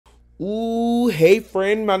Ooh, hey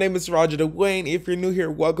friend, my name is Roger Dwayne. If you're new here,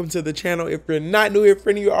 welcome to the channel. If you're not new here,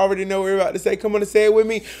 friend, you already know what we're about to say. Come on and say it with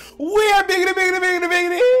me. We are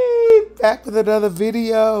biggity, back with another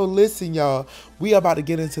video. Listen, y'all, we are about to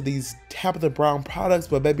get into these Tabitha Brown products,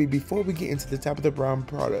 but baby, before we get into the Tabitha Brown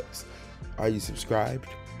products, are you subscribed?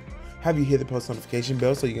 Have you hit the post notification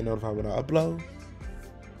bell so you get notified when I upload?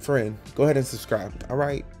 Friend, go ahead and subscribe. All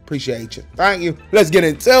right, appreciate you. Thank you. Let's get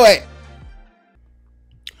into it.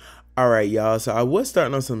 All right, y'all, so I was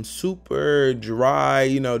starting on some super dry,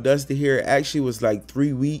 dusty hair. It actually was like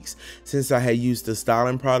 3 weeks since I had used the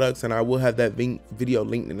styling products, and I will have that video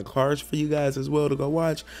linked in the cards for you guys as well to go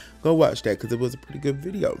watch that because it was a pretty good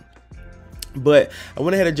video. But I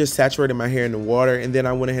went ahead and just saturated my hair in the water, and then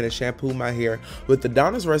I went ahead and shampooed my hair with the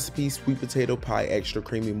Donna's Recipe Sweet Potato Pie Extra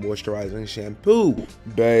Creamy Moisturizing Shampoo.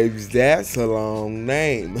 Babes, that's a long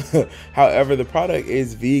name. However, the product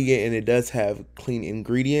is vegan and it does have clean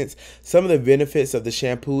ingredients. Some of the benefits of the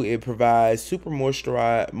shampoo: it provides super moisture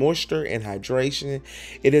and hydration.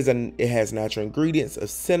 It has natural ingredients of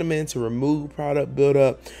cinnamon to remove product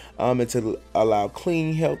buildup, and to allow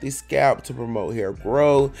clean, healthy scalp, to promote hair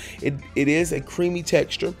growth. It is a creamy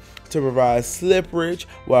texture to provide slipperage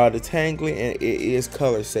while detangling, and it is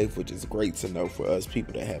color safe, which is great to know for us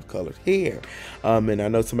people that have colored hair. And I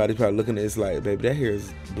know somebody's probably looking at this like, baby, that hair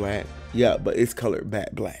is black. Yeah, but it's colored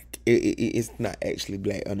back black. It's not actually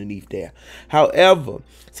black underneath there. However,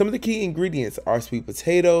 some of the key ingredients are sweet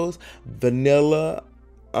potatoes, vanilla,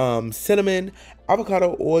 cinnamon,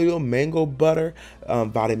 avocado oil, mango butter,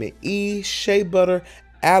 vitamin E, shea butter,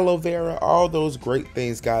 aloe vera, all those great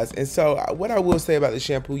things, guys. And so what I will say about the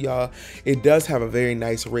shampoo, y'all, it does have a very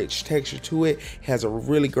nice rich texture to it. It has a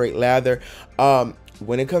really great lather.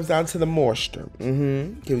 When it comes down to the moisture,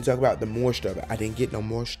 can we talk about the moisture? I didn't get no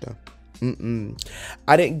moisture.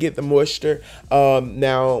 I didn't get the moisture.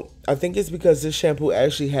 Now I think it's because this shampoo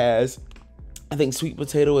actually has, I think sweet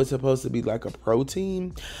potato is supposed to be like a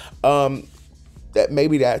protein.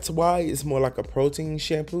 That's why it's more like a protein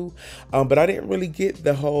shampoo. But I didn't really get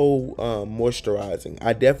the whole moisturizing.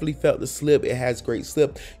 I definitely felt the slip. It has great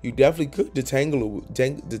slip. You definitely could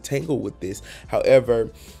detangle with this.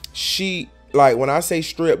 However, when I say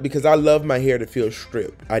strip, because I love my hair to feel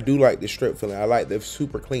stripped. I do like the strip feeling. I like the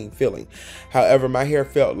super clean feeling. However, my hair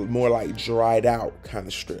felt more like dried out kind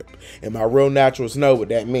of strip. And my real naturals know what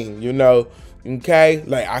that means, okay?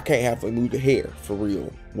 Like, I can't have to move the hair for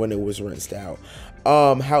real when it was rinsed out.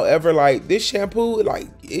 However, like this shampoo,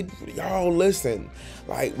 y'all listen,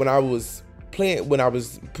 like when I was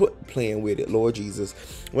playing with it, Lord Jesus,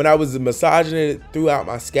 when I was massaging it throughout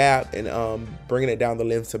my scalp and bringing it down the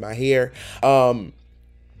length of my hair,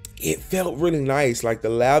 it felt really nice. Like the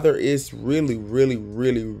lather is really, really,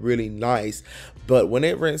 really, really nice. But when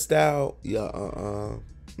it rinsed out, yeah,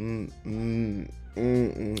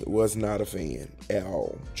 was not a fan at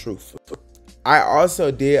all, truthfully. I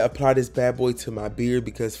also did apply this bad boy to my beard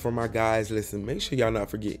because for my guys, listen, make sure y'all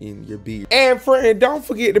not forgetting your beard. And friend, don't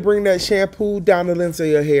forget to bring that shampoo down the length of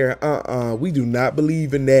your hair. We do not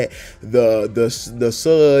believe in that. The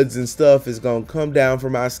suds and stuff is gonna come down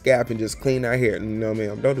from our scalp and just clean our hair. No,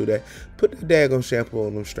 ma'am, don't do that. Put the daggone shampoo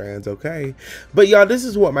on them strands, okay? But y'all, this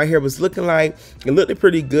is what my hair was looking like. It looked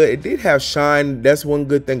pretty good. It did have shine. That's one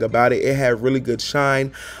good thing about it. It had really good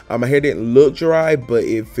shine. My hair didn't look dry, but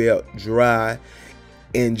it felt dry.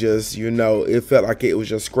 And just, it felt like it was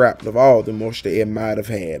just scrapped of all the moisture it might have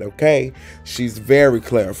had, okay? She's very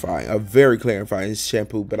clarifying, a very clarifying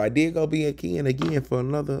shampoo. But I did go back in again for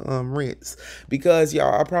another rinse because,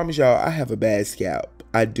 y'all, I promise y'all, I have a bad scalp.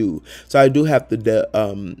 I do. So I do have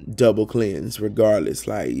to double cleanse regardless.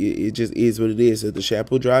 Like, it just is what it is. If the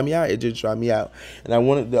shampoo dry me out, it just dry me out. And I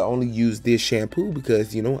wanted to only use this shampoo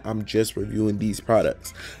because, I'm just reviewing these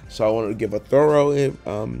products. So I wanted to give a thorough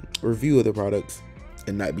review of the products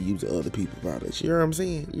and not be using other people's products. You know what I'm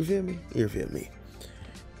saying? You feel me? You feel me?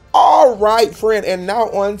 All right, friend, and now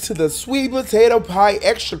on to the Sweet Potato Pie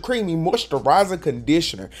Extra Creamy Moisturizer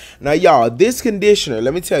Conditioner. Now, y'all, this conditioner,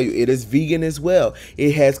 let me tell you, it is vegan as well.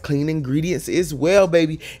 It has clean ingredients as well,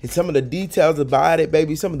 baby. And some of the details about it,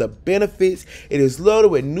 baby, some of the benefits, it is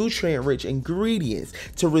loaded with nutrient-rich ingredients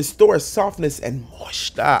to restore softness and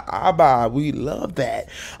moisture. We love that.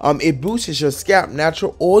 It boosts your scalp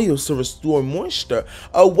natural oils to restore moisture,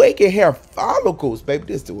 awaken hair follicles, baby.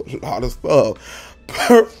 This is a lot of stuff.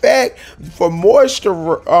 Perfect for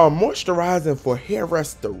moisturizing for hair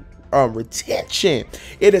retention.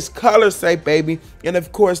 It is color safe, baby. And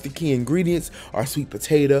of course, the key ingredients are sweet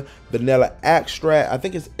potato, vanilla extract. I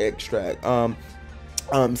think it's extract.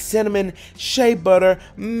 cinnamon, shea butter,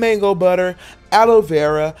 mango butter, aloe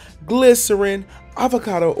vera, glycerin,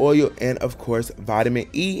 avocado oil, and of course vitamin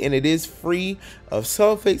E, and it is free of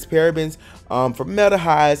sulfates, parabens,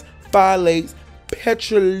 formaldehydes, phthalates,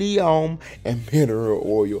 petroleum, and mineral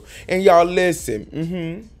oil. And y'all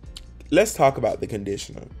listen, let's talk about the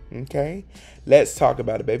conditioner, okay? Let's talk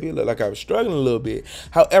about it, baby. It looked like I was struggling a little bit.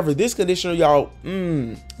 However, this conditioner, y'all,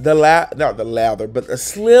 not the lather, but the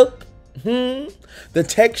slip, the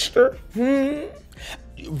texture,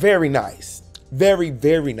 very nice. Very,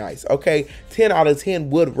 very nice, okay? 10 out of 10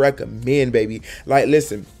 would recommend, baby. Like,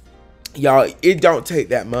 listen, y'all, it don't take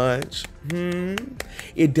that much.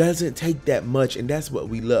 It doesn't take that much, and that's what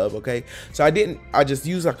we love, okay? So I just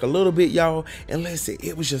used like a little bit, y'all, and listen,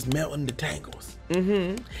 it was just melting the tangles.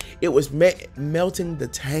 It was melting the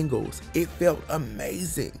tangles. It felt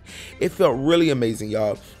amazing. It felt really amazing,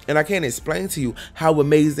 y'all. And I can't explain to you how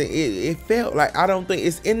amazing it felt. Like, I don't think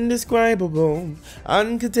it's indescribable,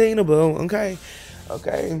 uncontainable, okay?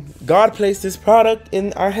 Okay. God placed this product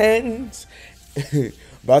in our hands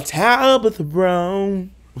by Tabitha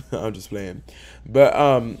Brown. I'm just playing. But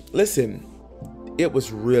listen, it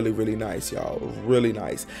was really, really nice, y'all. Really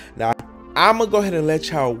nice. Now, I'm gonna go ahead and let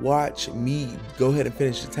y'all watch me go ahead and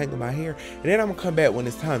finish the tangle my hair, and then I'm gonna come back when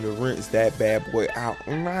it's time to rinse that bad boy out.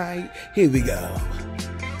 All right, here we go.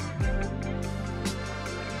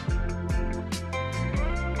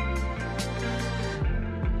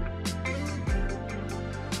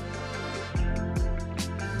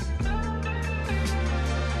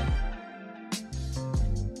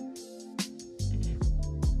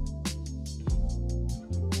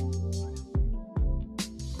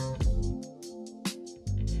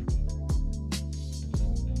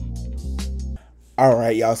 All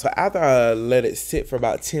right, y'all, so after I let it sit for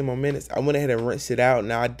about 10 more minutes, I went ahead and rinsed it out.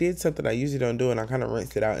 Now, I did something I usually don't do, and I kind of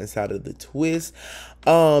rinsed it out inside of the twist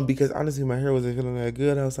because honestly, my hair wasn't feeling that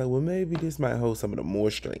good. I was like, well, maybe this might hold some of the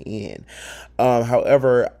moisture in.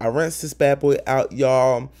 However, I rinsed this bad boy out,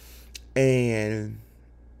 y'all, and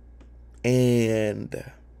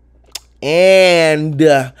it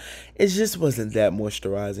just wasn't that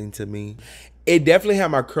moisturizing to me. It definitely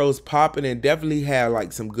had my curls popping and definitely had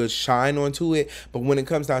like some good shine onto it. But when it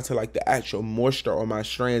comes down to like the actual moisture on my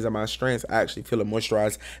strands, and my strands actually feeling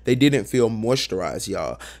moisturized, they didn't feel moisturized,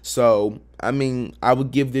 y'all. So, I mean, I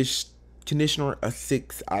would give this conditioner a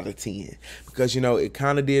 6 out of 10 because, you know, it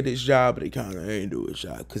kind of did its job, but it kind of ain't do its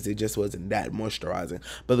job because it just wasn't that moisturizing.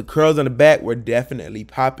 But the curls on the back were definitely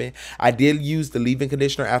popping. I did use the leave-in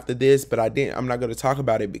conditioner after this, but I'm not going to talk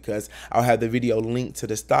about it because I'll have the video linked to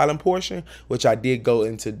the styling portion, which I did go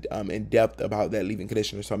into in depth about that leave-in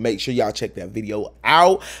conditioner. So make sure y'all check that video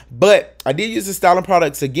out. But I did use the styling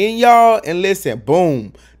products again, y'all, and listen,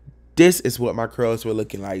 boom. This is what my curls were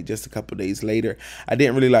looking like just a couple days later. I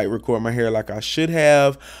didn't really like record my hair like I should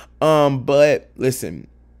have. But listen,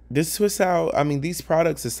 this was how, I mean, these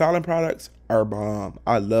products, the styling products are bomb.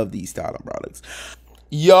 I love these styling products.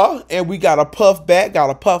 Yeah, and we got a puff back, got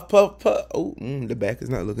a puff. Oh, the back is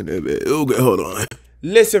not looking that bad. Okay, hold on.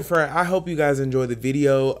 Listen, friend, I hope you guys enjoyed the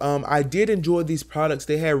video. I did enjoy these products.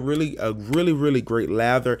 They had really great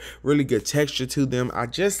lather, really good texture to them.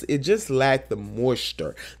 It just lacked the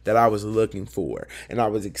moisture that I was looking for and I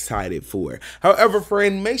was excited for. However,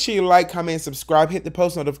 friend, make sure you like, comment, subscribe, hit the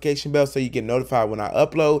post notification bell so you get notified when I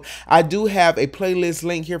upload. I do have a playlist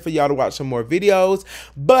link here for y'all to watch some more videos.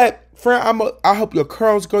 But friend, I hope your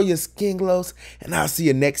curls grow, your skin glows, and I'll see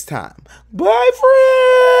you next time. Bye,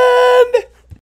 friend.